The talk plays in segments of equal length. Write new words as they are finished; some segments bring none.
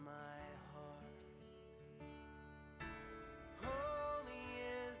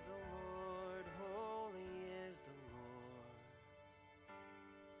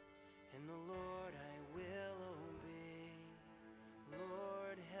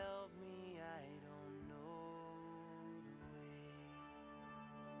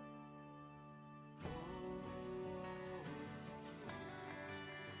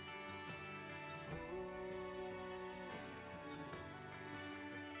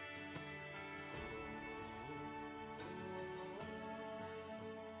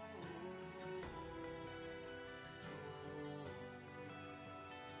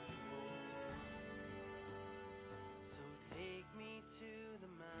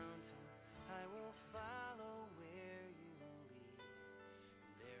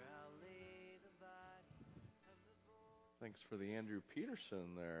Thanks for the Andrew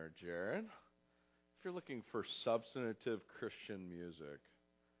Peterson there, Jared. If you're looking for substantive Christian music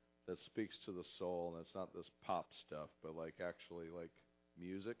that speaks to the soul, and it's not this pop stuff, but actually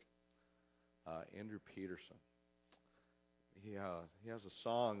music, Andrew Peterson. He has a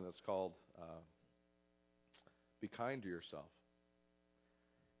song that's called Be Kind to Yourself.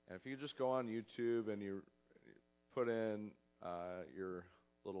 And if you just go on YouTube and you put in your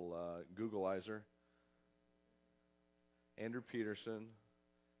little Googleizer, Andrew Peterson,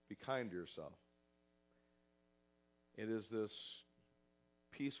 Be Kind to Yourself. It is this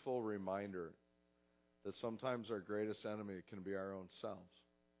peaceful reminder that sometimes our greatest enemy can be our own selves.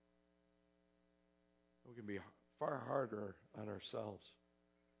 We can be far harder on ourselves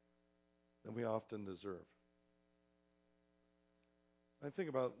than we often deserve. I think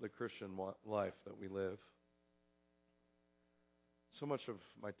about the Christian life that we live. So much of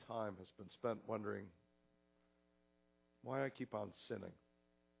my time has been spent wondering why I keep on sinning.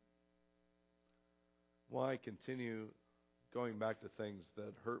 Why I continue going back to things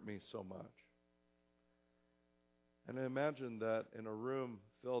that hurt me so much. And I imagine that in a room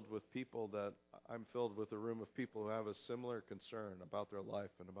filled with people that I'm filled with a room of people who have a similar concern about their life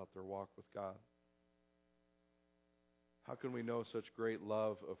and about their walk with God. How can we know such great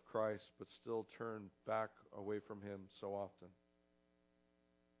love of Christ but still turn back away from Him so often?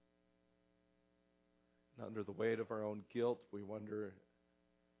 And under the weight of our own guilt, we wonder,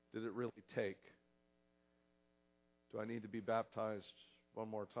 did it really take? Do I need to be baptized one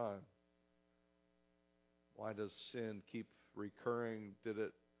more time? Why does sin keep recurring? Did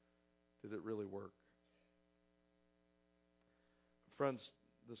it really work? Friends,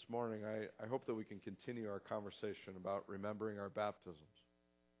 this morning, I hope that we can continue our conversation about remembering our baptisms.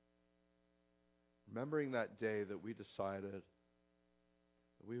 Remembering that day that we decided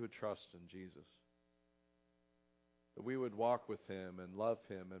that we would trust in Jesus. That we would walk with Him and love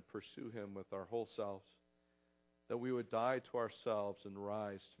Him and pursue Him with our whole selves. That we would die to ourselves and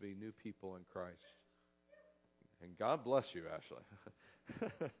rise to be new people in Christ. And God bless you, Ashley.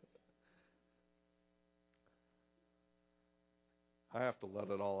 I have to let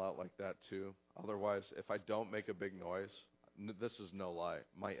it all out like that too. Otherwise, if I don't make a big noise, this is no lie,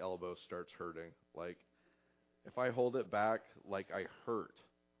 my elbow starts hurting. If I hold it back, I hurt.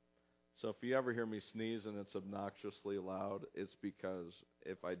 So if you ever hear me sneeze and it's obnoxiously loud, it's because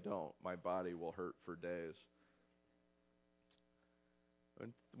if I don't, my body will hurt for days.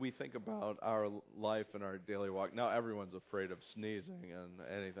 When we think about our life and our daily walk, now everyone's afraid of sneezing and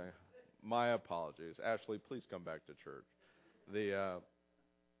anything. My apologies. Ashley, please come back to church. When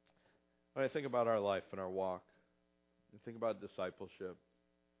I think about our life and our walk, I think about discipleship.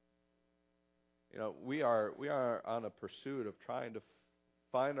 We are on a pursuit of trying to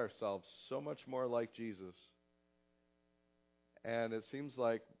find ourselves so much more like Jesus. And it seems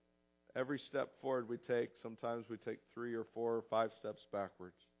like every step forward we take, sometimes we take 3 or 4 or 5 steps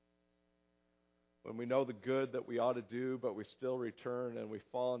backwards. When we know the good that we ought to do, but we still return and we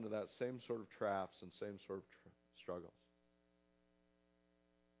fall into that same sort of traps and same sort of struggles.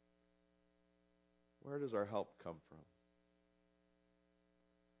 Where does our help come from?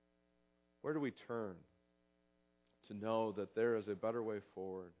 Where do we turn to know that there is a better way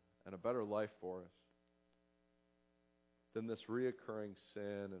forward and a better life for us than this reoccurring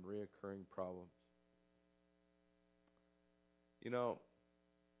sin and reoccurring problems?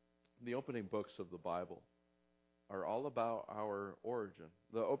 The opening books of the Bible are all about our origin.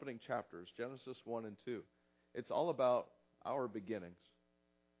 The opening chapters, Genesis 1 and 2, it's all about our beginnings,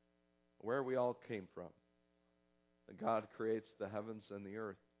 where we all came from. That God creates the heavens and the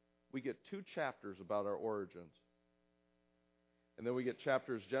earth. We get 2 chapters about our origins. And then we get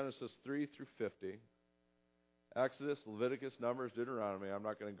chapters Genesis 3 through 50, Exodus, Leviticus, Numbers, Deuteronomy. I'm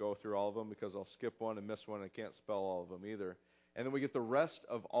not going to go through all of them because I'll skip one and miss one. I can't spell all of them either. And then we get the rest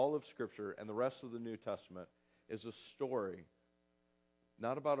of all of Scripture, and the rest of the New Testament is a story,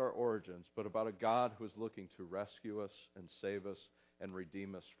 not about our origins, but about a God who is looking to rescue us and save us and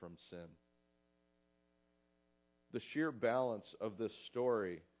redeem us from sin. The sheer balance of this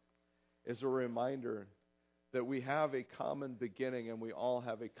story is a reminder that we have a common beginning and we all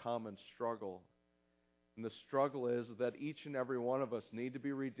have a common struggle. And the struggle is that each and every one of us need to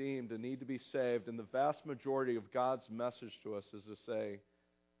be redeemed and need to be saved. And the vast majority of God's message to us is to say,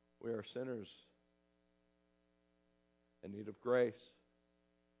 we are sinners in need of grace,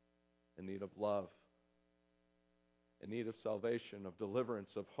 in need of love, in need of salvation, of deliverance,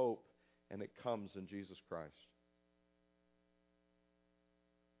 of hope, and it comes in Jesus Christ.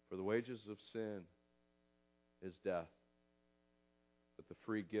 For the wages of sin is death, but the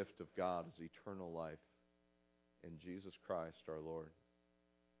free gift of God is eternal life in Jesus Christ our Lord.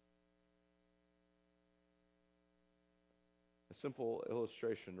 A simple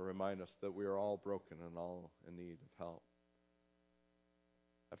illustration to remind us that we are all broken and all in need of help.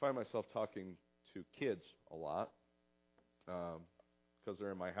 I find myself talking to kids a lot because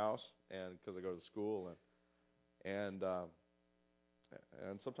they're in my house and because I go to school, and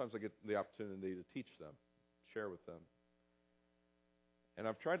sometimes I get the opportunity to teach them, share with them. And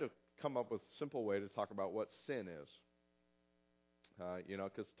I've tried to come up with a simple way to talk about what sin is.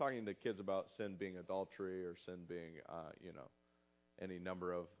 Because talking to kids about sin being adultery or sin being, any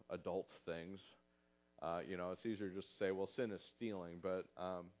number of adult things, it's easier just to say, well, sin is stealing. But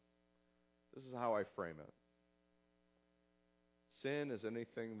this is how I frame it. Sin is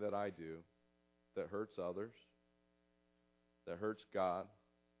anything that I do that hurts others, that hurts God,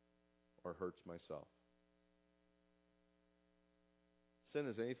 or hurts myself. Sin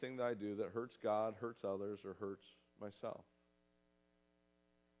is anything that I do that hurts God, hurts others, or hurts myself.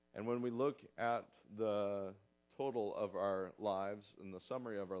 And when we look at the total of our lives and the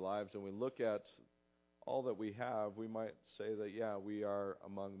summary of our lives, and we look at all that we have, we might say that, yeah, we are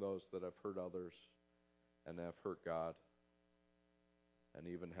among those that have hurt others and have hurt God and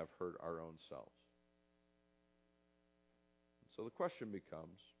even have hurt our own selves. So the question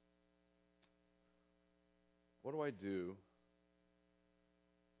becomes, what do I do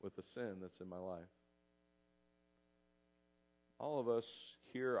with the sin that's in my life? All of us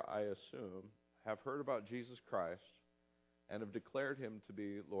here, I assume, have heard about Jesus Christ and have declared him to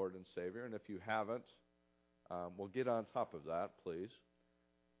be Lord and Savior. And if you haven't, we'll get on top of that, please.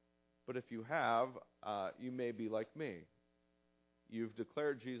 But if you have, you may be like me. You've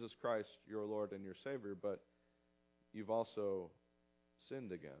declared Jesus Christ your Lord and your Savior, but you've also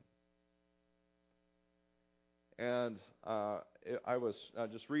sinned again. And I was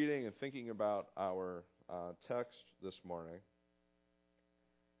just reading and thinking about our text this morning.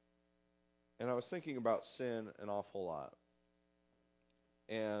 And I was thinking about sin an awful lot.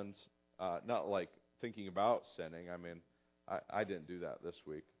 And not like thinking about sinning. I mean, I didn't do that this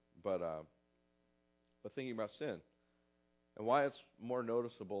week. But thinking about sin and why it's more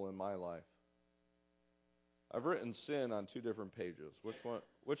noticeable in my life. I've written sin on 2 different pages.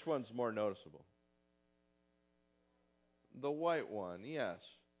 Which one's more noticeable? The white one, yes.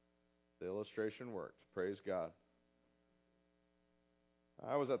 The illustration worked. Praise God.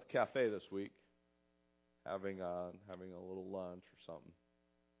 I was at the cafe this week, having a little lunch or something.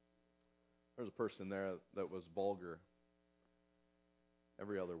 There was a person there that was vulgar.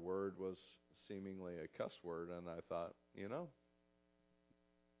 Every other word was seemingly a cuss word, and I thought,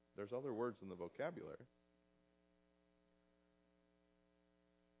 there's other words in the vocabulary.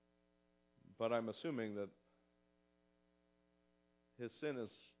 But I'm assuming that his sin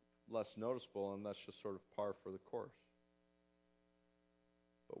is less noticeable, and that's just sort of par for the course.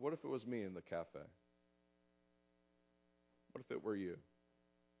 But what if it was me in the cafe? What if it were you?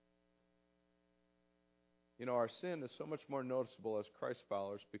 Our sin is so much more noticeable as Christ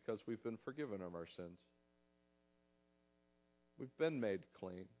followers because we've been forgiven of our sins. We've been made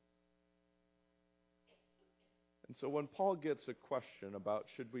clean. And so when Paul gets a question about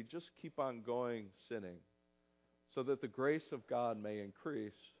should we just keep on going sinning so that the grace of God may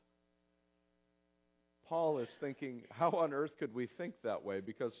increase, Paul is thinking, how on earth could we think that way?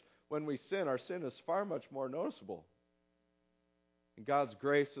 Because when we sin, our sin is far much more noticeable. And God's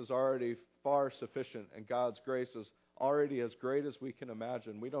grace is already far sufficient, and God's grace is already as great as we can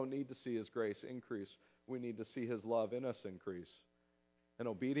imagine. We don't need to see His grace increase. We need to see His love in us increase, and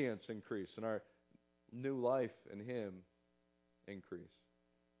obedience increase, and our new life in Him increase.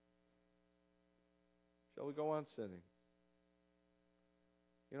 Shall we go on sinning?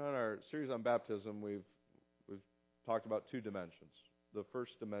 In our series on baptism, we've talked about 2 dimensions. The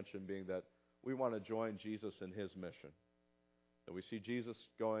first dimension being that we want to join Jesus in His mission. That we see Jesus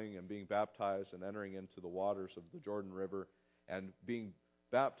going and being baptized and entering into the waters of the Jordan River and being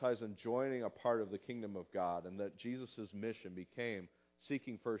baptized and joining a part of the kingdom of God, and that Jesus' mission became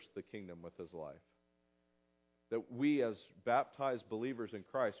seeking first the kingdom with His life. That we as baptized believers in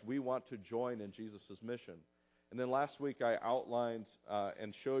Christ, we want to join in Jesus' mission. And then last week I outlined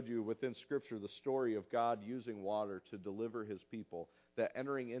and showed you within Scripture the story of God using water to deliver His people, that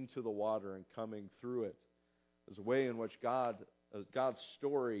entering into the water and coming through it is a way in which God's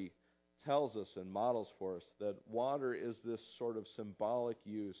story tells us and models for us that water is this sort of symbolic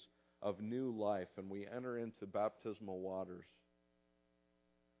use of new life, and we enter into baptismal waters,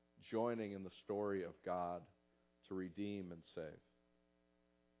 joining in the story of God to redeem and save.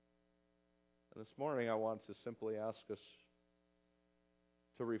 And this morning I want to simply ask us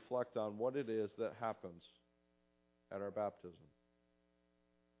to reflect on what it is that happens at our baptism.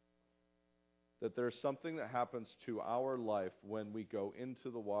 That there's something that happens to our life when we go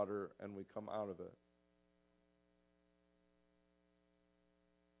into the water and we come out of it.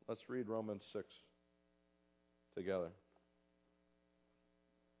 Let's read Romans 6 together.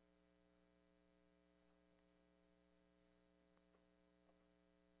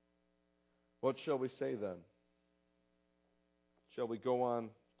 What shall we say then? Shall we go on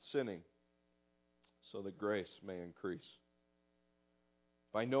sinning so that grace may increase?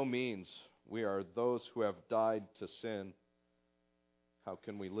 By no means. We are those who have died to sin. How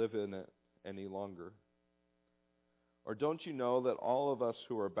can we live in it any longer? Or don't you know that all of us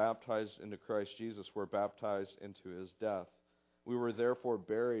who are baptized into Christ Jesus were baptized into his death? We were therefore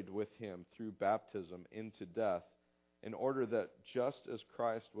buried with him through baptism into death, in order that just as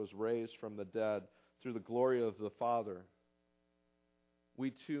Christ was raised from the dead through the glory of the Father,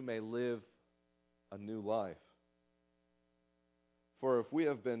 we too may live a new life. For if we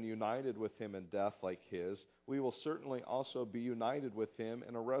have been united with him in death like his, we will certainly also be united with him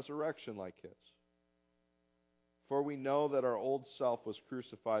in a resurrection like his. For we know that our old self was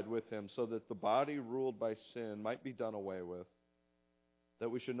crucified with him, so that the body ruled by sin might be done away with,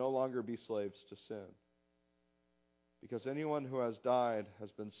 that we should no longer be slaves to sin. Because anyone who has died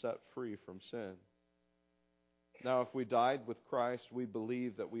has been set free from sin. Now if we died with Christ, we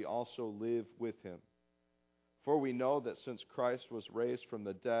believe that we also live with him. For we know that since Christ was raised from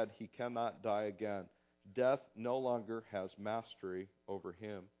the dead, he cannot die again. Death no longer has mastery over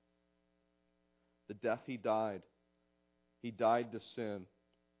him. The death he died to sin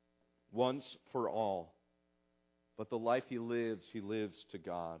once for all. But the life he lives to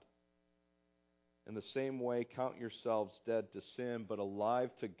God. In the same way, count yourselves dead to sin, but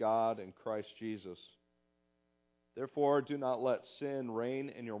alive to God in Christ Jesus. Therefore, do not let sin reign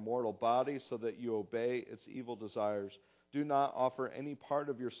in your mortal body so that you obey its evil desires. Do not offer any part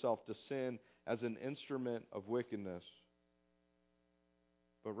of yourself to sin as an instrument of wickedness,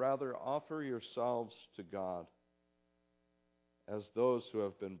 but rather offer yourselves to God as those who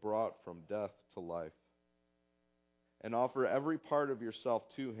have been brought from death to life. And offer every part of yourself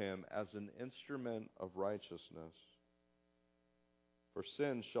to him as an instrument of righteousness. For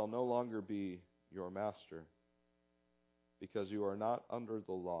sin shall no longer be your master, because you are not under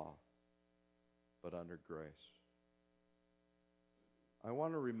the law, but under grace. I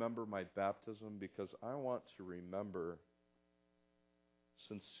want to remember my baptism because I want to remember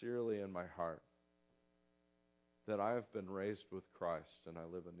sincerely in my heart that I have been raised with Christ and I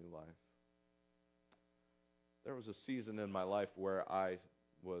live a new life. There was a season in my life where I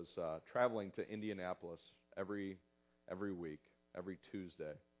was traveling to Indianapolis every week, every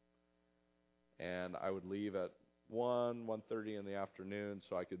Tuesday. And I would leave at 1:30 in the afternoon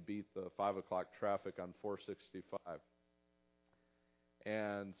so I could beat the 5 o'clock traffic on 465.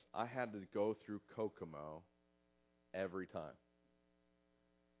 And I had to go through Kokomo every time.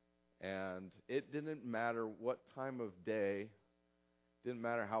 And it didn't matter what time of day, didn't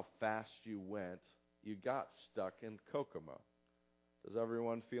matter how fast you went, you got stuck in Kokomo. Does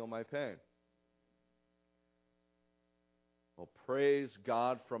everyone feel my pain? Well, praise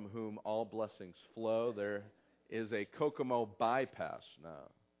God from whom all blessings flow. There is a Kokomo bypass now.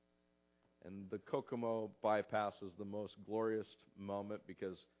 And the Kokomo bypass is the most glorious moment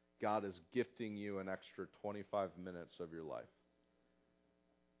because God is gifting you an extra 25 minutes of your life.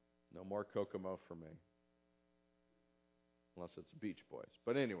 No more Kokomo for me. Unless it's Beach Boys.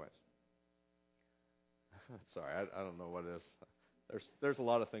 But anyways. Sorry, I don't know what it is. There's a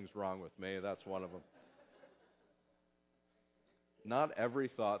lot of things wrong with me. That's one of them. Not every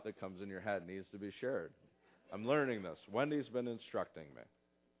thought that comes in your head needs to be shared. I'm learning this. Wendy's been instructing me.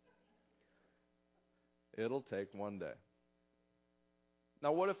 It'll take one day.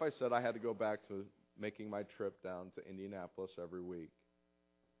 Now, what if I said I had to go back to making my trip down to Indianapolis every week?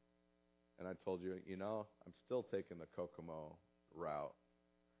 And I told you, I'm still taking the Kokomo route.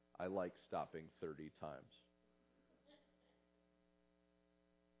 I like stopping 30 times.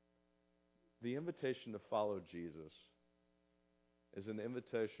 The invitation to follow Jesus is an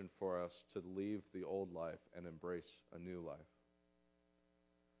invitation for us to leave the old life and embrace a new life.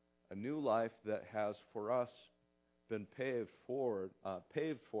 A new life that has for us been paved for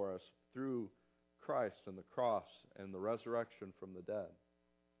us through Christ and the cross and the resurrection from the dead.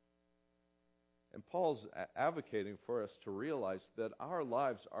 And Paul's advocating for us to realize that our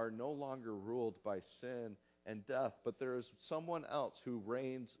lives are no longer ruled by sin and death, but there is someone else who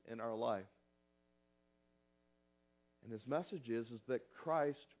reigns in our life. And his message is that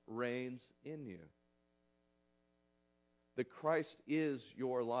Christ reigns in you. That Christ is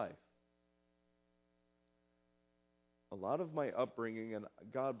your life. a lot of my upbringing, and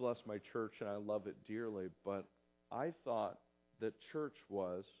God bless my church, and I love it dearly, but I thought that church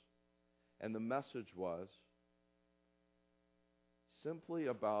was, and the message was, simply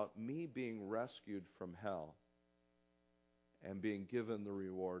about me being rescued from hell and being given the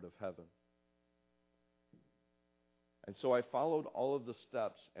reward of heaven. And so I followed all of the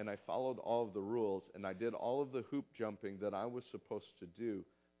steps, and I followed all of the rules, and I did all of the hoop jumping that I was supposed to do,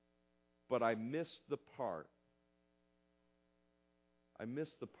 but I missed the part. I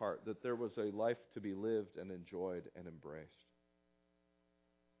missed the part that there was a life to be lived and enjoyed and embraced.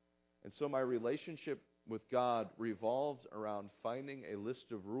 And so my relationship with God revolved around finding a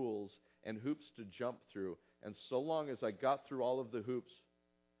list of rules and hoops to jump through. And so long as I got through all of the hoops,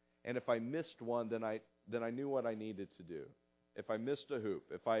 and if I missed one, then I knew what I needed to do. If I missed a hoop,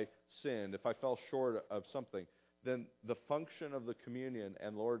 if I sinned, if I fell short of something, then the function of the communion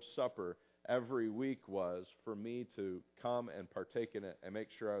and Lord's Supper every week was for me to come and partake in it and make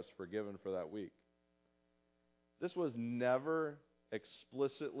sure I was forgiven for that week. This was never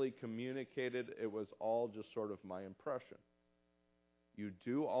explicitly communicated. It was all just sort of my impression. You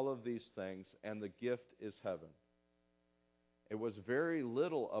do all of these things, and the gift is heaven. It was very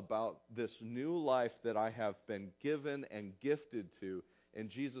little about this new life that I have been given and gifted to in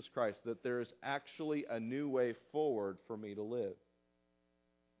Jesus Christ, that there is actually a new way forward for me to live.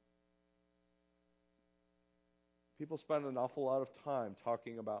 People spend an awful lot of time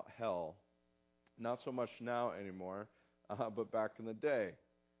talking about hell. Not so much now anymore, but back in the day.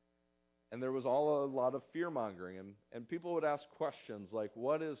 And there was a lot of fear-mongering. And people would ask questions like,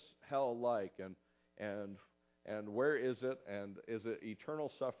 what is hell like? And where is it? And is it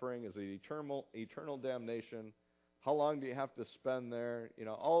eternal suffering? Is it eternal damnation? How long do you have to spend there? You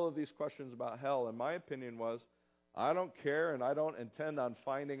know, all of these questions about hell. And my opinion was, I don't care, and I don't intend on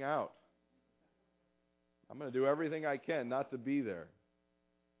finding out. I'm going to do everything I can not to be there.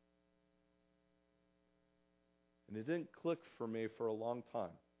 And it didn't click for me for a long time.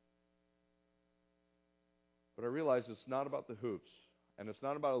 But I realized it's not about the hoops, and it's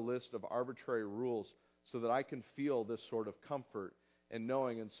not about a list of arbitrary rules so that I can feel this sort of comfort and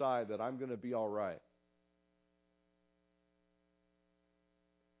knowing inside that I'm going to be all right.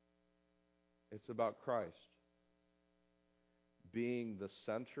 It's about Christ being the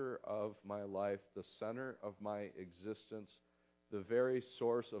center of my life, the center of my existence, the very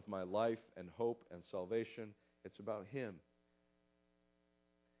source of my life and hope and salvation. It's about Him.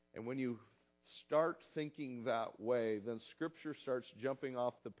 And when you start thinking that way, then Scripture starts jumping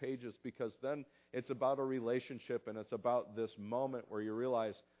off the pages, because then it's about a relationship, and it's about this moment where you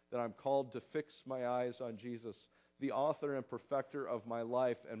realize that I'm called to fix my eyes on Jesus, the author and perfecter of my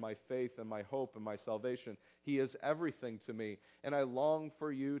life and my faith and my hope and my salvation. He is everything to me. And I long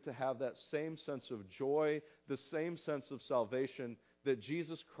for you to have that same sense of joy, the same sense of salvation, that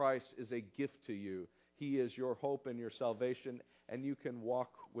Jesus Christ is a gift to you. He is your hope and your salvation, and you can walk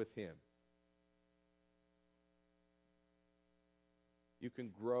with Him. You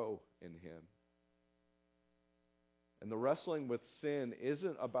can grow in Him. And the wrestling with sin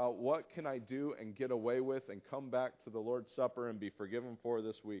isn't about what can I do and get away with and come back to the Lord's Supper and be forgiven for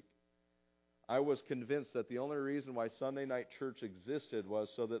this week. I was convinced that the only reason why Sunday night church existed was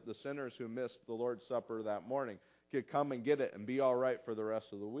so that the sinners who missed the Lord's Supper that morning could come and get it and be all right for the rest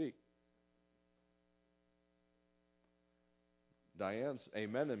of the week. Diane's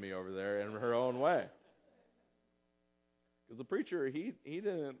amening me over there in her own way. Because the preacher, he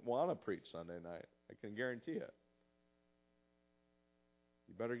didn't want to preach Sunday night. I can guarantee it.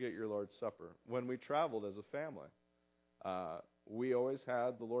 You better get your Lord's Supper. When we traveled as a family, we always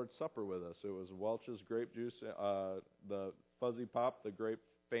had the Lord's Supper with us. It was Welch's grape juice, the Fuzzy Pop, the grape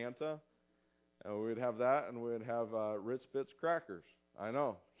Fanta. And we'd have that, and we'd have Ritz Bits crackers. I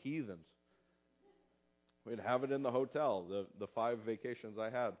know, heathens. We'd have it in the hotel, the 5 vacations I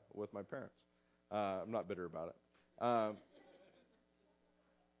had with my parents. I'm not bitter about it.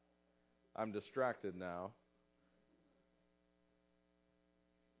 I'm distracted now.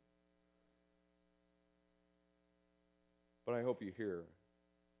 But I hope you hear.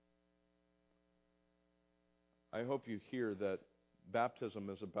 I hope you hear that baptism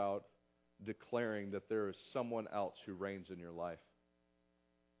is about declaring that there is someone else who reigns in your life.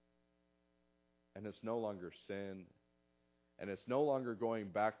 And it's no longer sin. And it's no longer going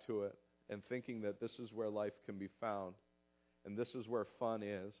back to it and thinking that this is where life can be found. And this is where fun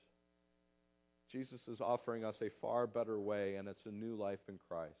is. Jesus is offering us a far better way, and it's a new life in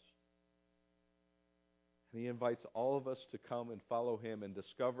Christ. And He invites all of us to come and follow Him and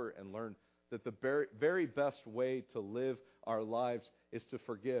discover and learn that the very best way to live our lives is to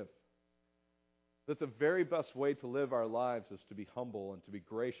forgive. That the very best way to live our lives is to be humble and to be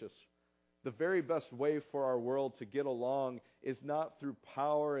gracious. The very best way for our world to get along is not through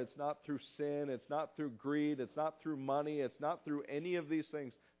power, it's not through sin, it's not through greed, it's not through money, it's not through any of these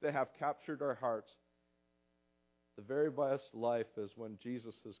things that have captured our hearts. The very best life is when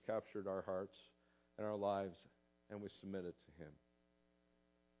Jesus has captured our hearts and our lives and we submit it to Him.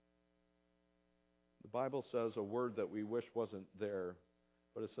 The Bible says a word that we wish wasn't there,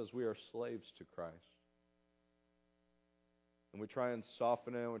 but it says we are slaves to Christ. And we try and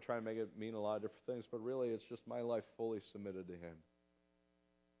soften it, and we try and make it mean a lot of different things, but really it's just my life fully submitted to Him.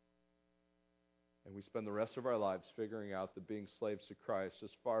 And we spend the rest of our lives figuring out that being slaves to Christ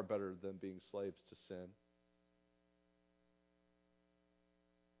is far better than being slaves to sin.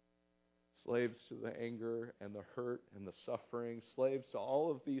 Slaves to the anger and the hurt and the suffering. Slaves to all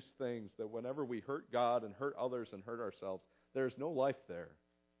of these things that whenever we hurt God and hurt others and hurt ourselves, there is no life there.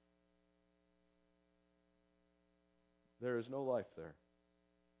 There is no life there.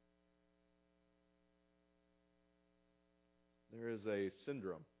 There is a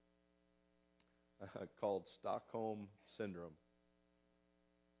syndrome called Stockholm Syndrome.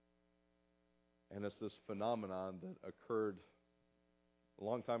 And it's this phenomenon that occurred a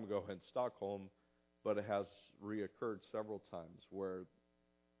long time ago in Stockholm, but it has reoccurred several times where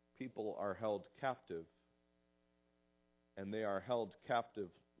people are held captive, and they are held captive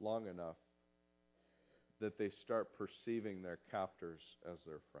long enough that they start perceiving their captors as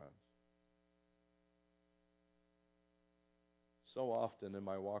their friends. So often in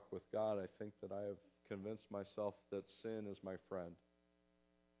my walk with God, I think that I have convinced myself that sin is my friend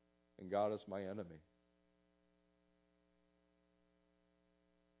and God is my enemy.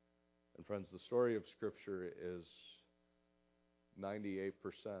 And friends, the story of Scripture is 98%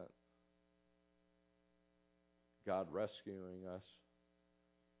 God rescuing us,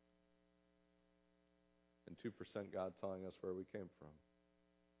 and 2% God telling us where we came from.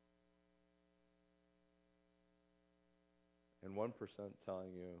 And 1%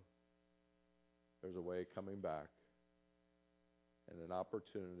 telling you there's a way coming back and an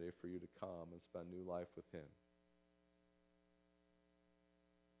opportunity for you to come and spend new life with Him.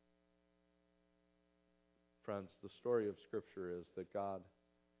 Friends, the story of Scripture is that God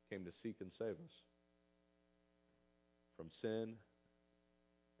came to seek and save us from sin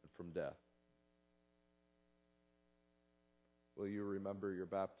and from death. Will you remember your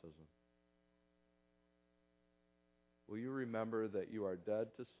baptism? Will you remember that you are dead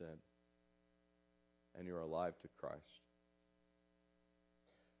to sin and you are alive to Christ?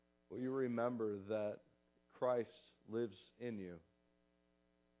 Will you remember that Christ lives in you?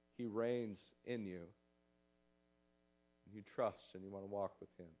 He reigns in you. You trust and you want to walk with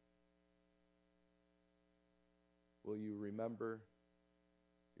Him. Will you remember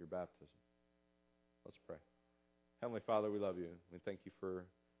your baptism? Let's pray. Heavenly Father, we love you. We thank you for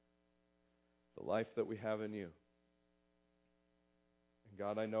the life that we have in you. And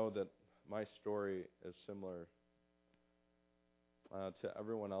God, I know that my story is similar to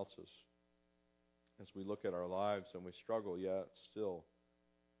everyone else's. As we look at our lives and we struggle yet still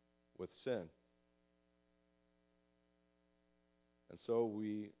with sin. And so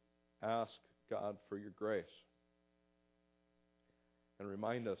we ask, God, for your grace. And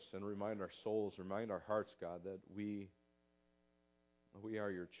remind us and remind our souls, remind our hearts, God, that we are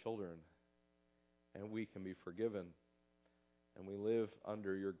your children and we can be forgiven. And we live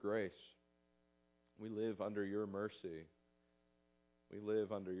under your grace. We live under your mercy. We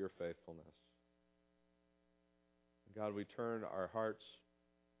live under your faithfulness. God, we turn our hearts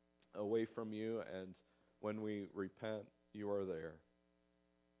away from you, and when we repent, you are there.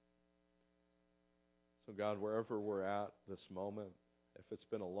 So God, wherever we're at this moment, if it's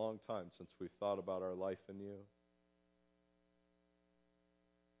been a long time since we've thought about our life in you,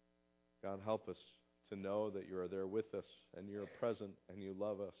 God, help us to know that you are there with us and you're present and you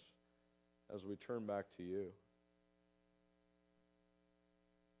love us as we turn back to you.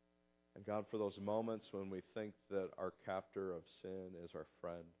 And God, for those moments when we think that our captor of sin is our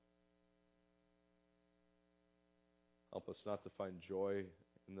friend, help us not to find joy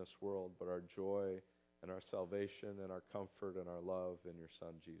in this world, but our joy and our salvation and our comfort and our love in your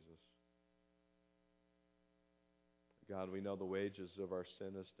Son, Jesus. God, we know the wages of our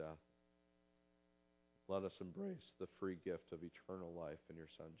sin is death. Let us embrace the free gift of eternal life in your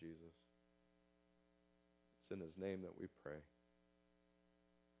Son, Jesus. It's in His name that we pray.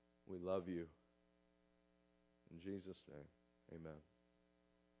 We love you. In Jesus' name, amen.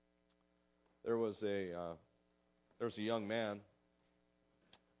 There was a young man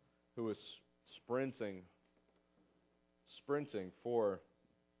who was sprinting for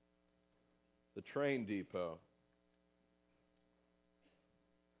the train depot.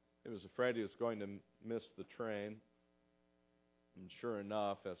 He was afraid he was going to miss the train. And sure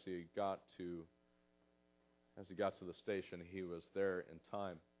enough, as he got to the station, he was there in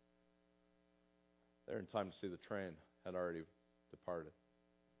time. There in time to see the train had already departed.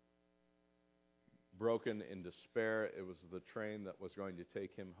 Broken in despair, it was the train that was going to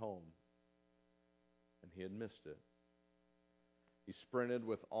take him home, and he had missed it. He sprinted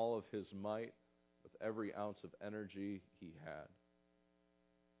with all of his might, with every ounce of energy he had.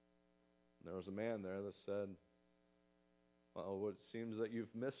 And there was a man there that said, "Well, it seems that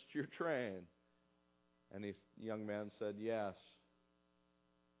you've missed your train." And the young man said, "Yes,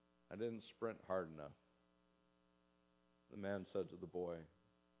 I didn't sprint hard enough." The man said to the boy,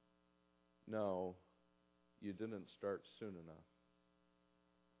 "No, you didn't start soon enough."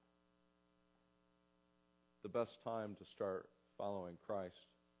 The best time to start following Christ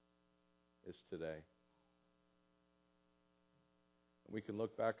is today. We can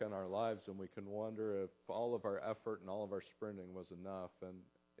look back on our lives and we can wonder if all of our effort and all of our sprinting was enough, and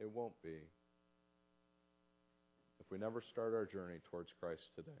it won't be if we never start our journey towards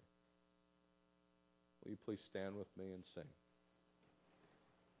Christ today. Will you please stand with me and sing?